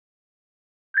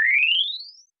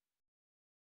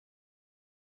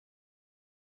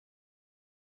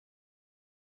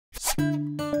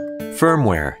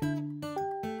Firmware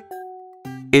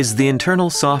is the internal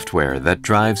software that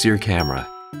drives your camera.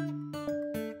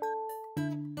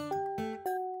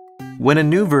 When a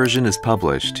new version is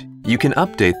published, you can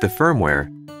update the firmware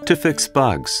to fix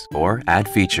bugs or add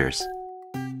features.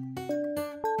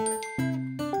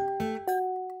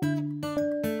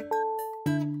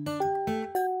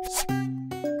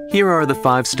 Here are the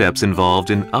 5 steps involved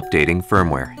in updating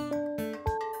firmware.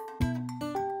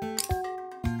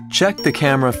 Check the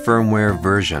camera firmware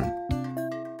version.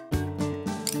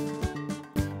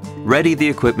 Ready the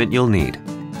equipment you'll need.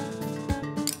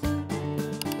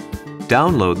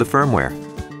 Download the firmware.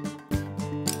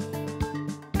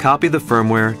 Copy the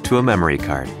firmware to a memory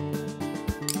card.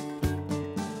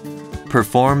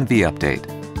 Perform the update.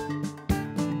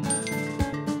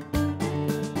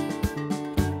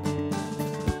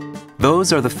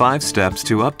 Those are the 5 steps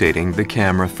to updating the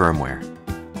camera firmware.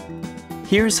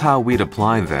 Here's how we'd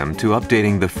apply them to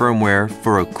updating the firmware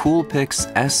for a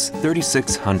COOLPIX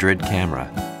S3600 camera.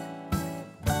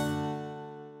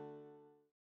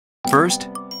 First,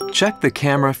 check the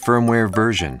camera firmware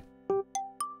version.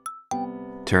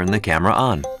 Turn the camera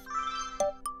on.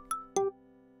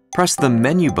 Press the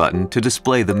menu button to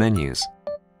display the menus.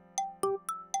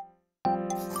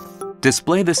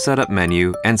 Display the setup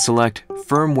menu and select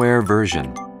Firmware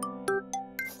Version.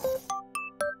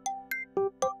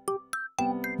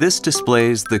 This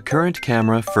displays the current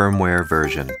camera firmware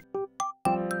version.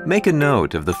 Make a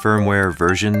note of the firmware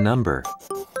version number.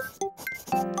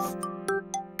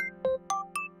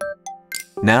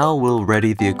 Now we'll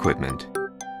ready the equipment.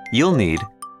 You'll need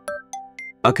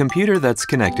a computer that's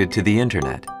connected to the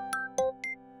internet,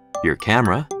 your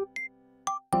camera,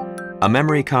 a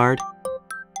memory card,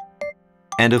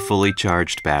 and a fully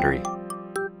charged battery.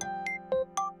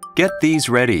 Get these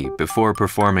ready before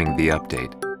performing the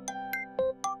update.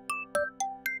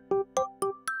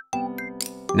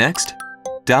 Next,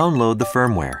 download the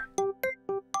firmware.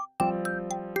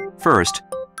 First,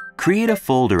 create a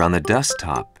folder on the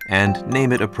desktop and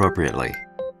name it appropriately.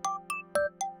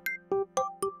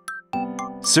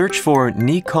 Search for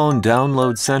Nikon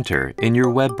Download Center in your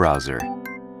web browser.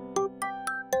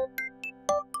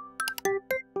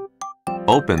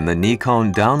 Open the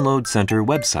Nikon Download Center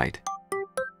website.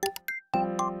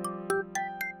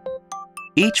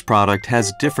 Each product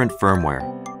has different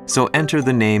firmware, so enter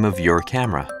the name of your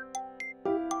camera.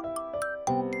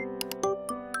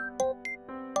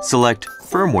 Select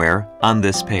Firmware on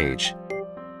this page.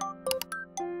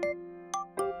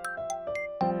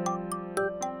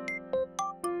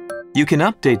 You can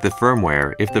update the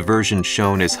firmware if the version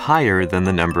shown is higher than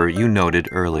the number you noted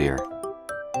earlier.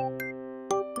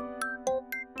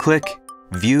 Click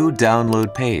View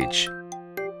Download Page.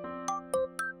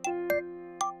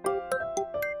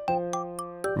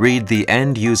 Read the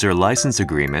End User License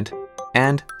Agreement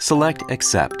and select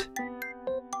Accept.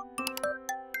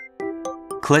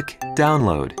 Click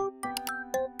Download.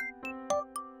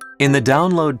 In the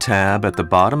Download tab at the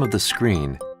bottom of the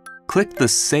screen, click the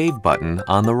Save button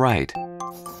on the right.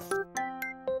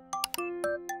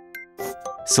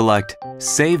 Select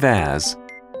Save As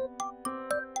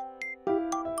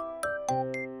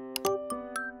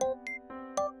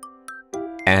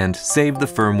and save the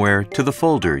firmware to the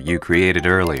folder you created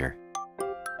earlier.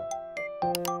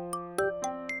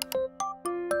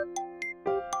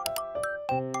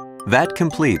 That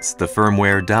completes the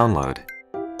firmware download.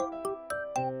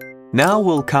 Now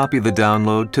we'll copy the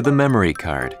download to the memory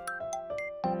card.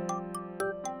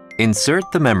 Insert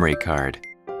the memory card.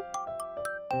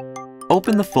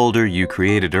 Open the folder you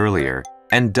created earlier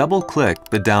and double-click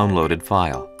the downloaded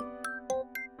file.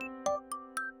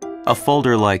 A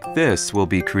folder like this will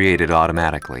be created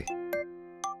automatically.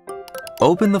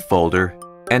 Open the folder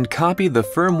and copy the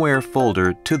firmware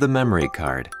folder to the memory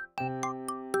card.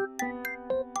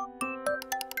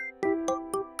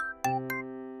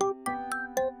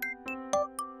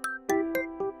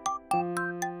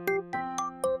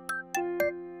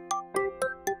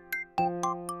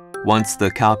 Once the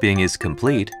copying is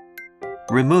complete,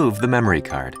 remove the memory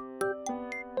card.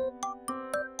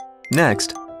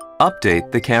 Next,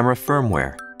 update the camera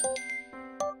firmware.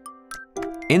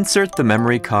 Insert the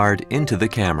memory card into the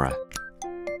camera.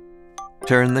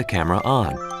 Turn the camera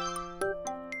on.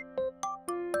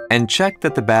 And check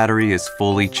that the battery is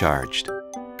fully charged.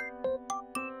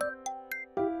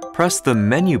 Press the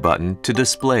menu button to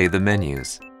display the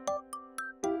menus.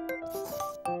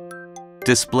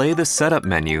 Display the setup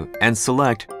menu and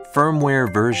select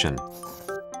Firmware Version.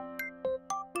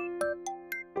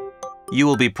 You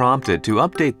will be prompted to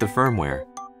update the firmware.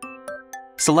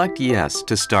 Select Yes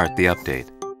to start the update.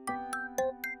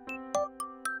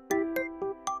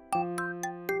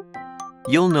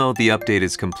 You'll know the update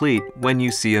is complete when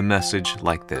you see a message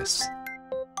like this.